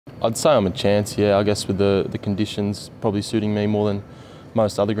I'd say I'm a chance, yeah, I guess with the conditions probably suiting me more than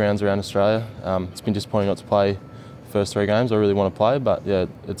most other grounds around Australia. It's been disappointing not to play the first 3 games. I really want to play, but yeah,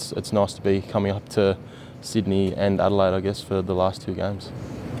 it's nice to be coming up to Sydney and Adelaide, I guess, for the last 2 games.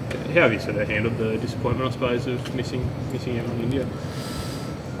 How have you sort of handled the disappointment, I suppose, of missing out on India?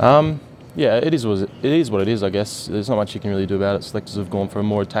 Yeah, it is what it is, I guess. There's not much you can really do about it. Selectors have gone for a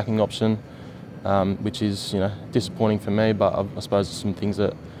more attacking option, which is disappointing for me. But I suppose there's some things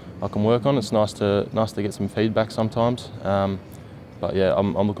that I can work on. It's nice to get some feedback sometimes. But yeah,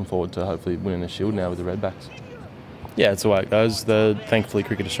 I'm looking forward to hopefully winning the Shield now with the Redbacks. Yeah, it's the way it goes. Thankfully,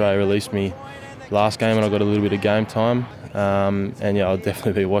 Cricket Australia released me last game, and I got a little bit of game time. And yeah, I'll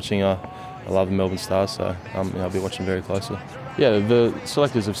definitely be watching. I love the Melbourne Stars, so I'll be watching very closely. Yeah, the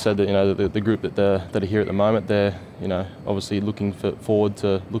selectors have said that the group that are here at the moment, they're obviously looking towards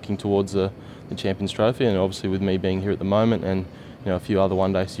the Champions Trophy, and obviously with me being here at the moment and a few other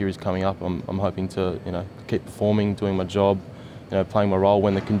one-day series coming up, I'm hoping to keep performing, doing my job, playing my role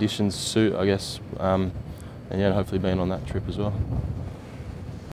when the conditions suit, I guess, and hopefully being on that trip as well.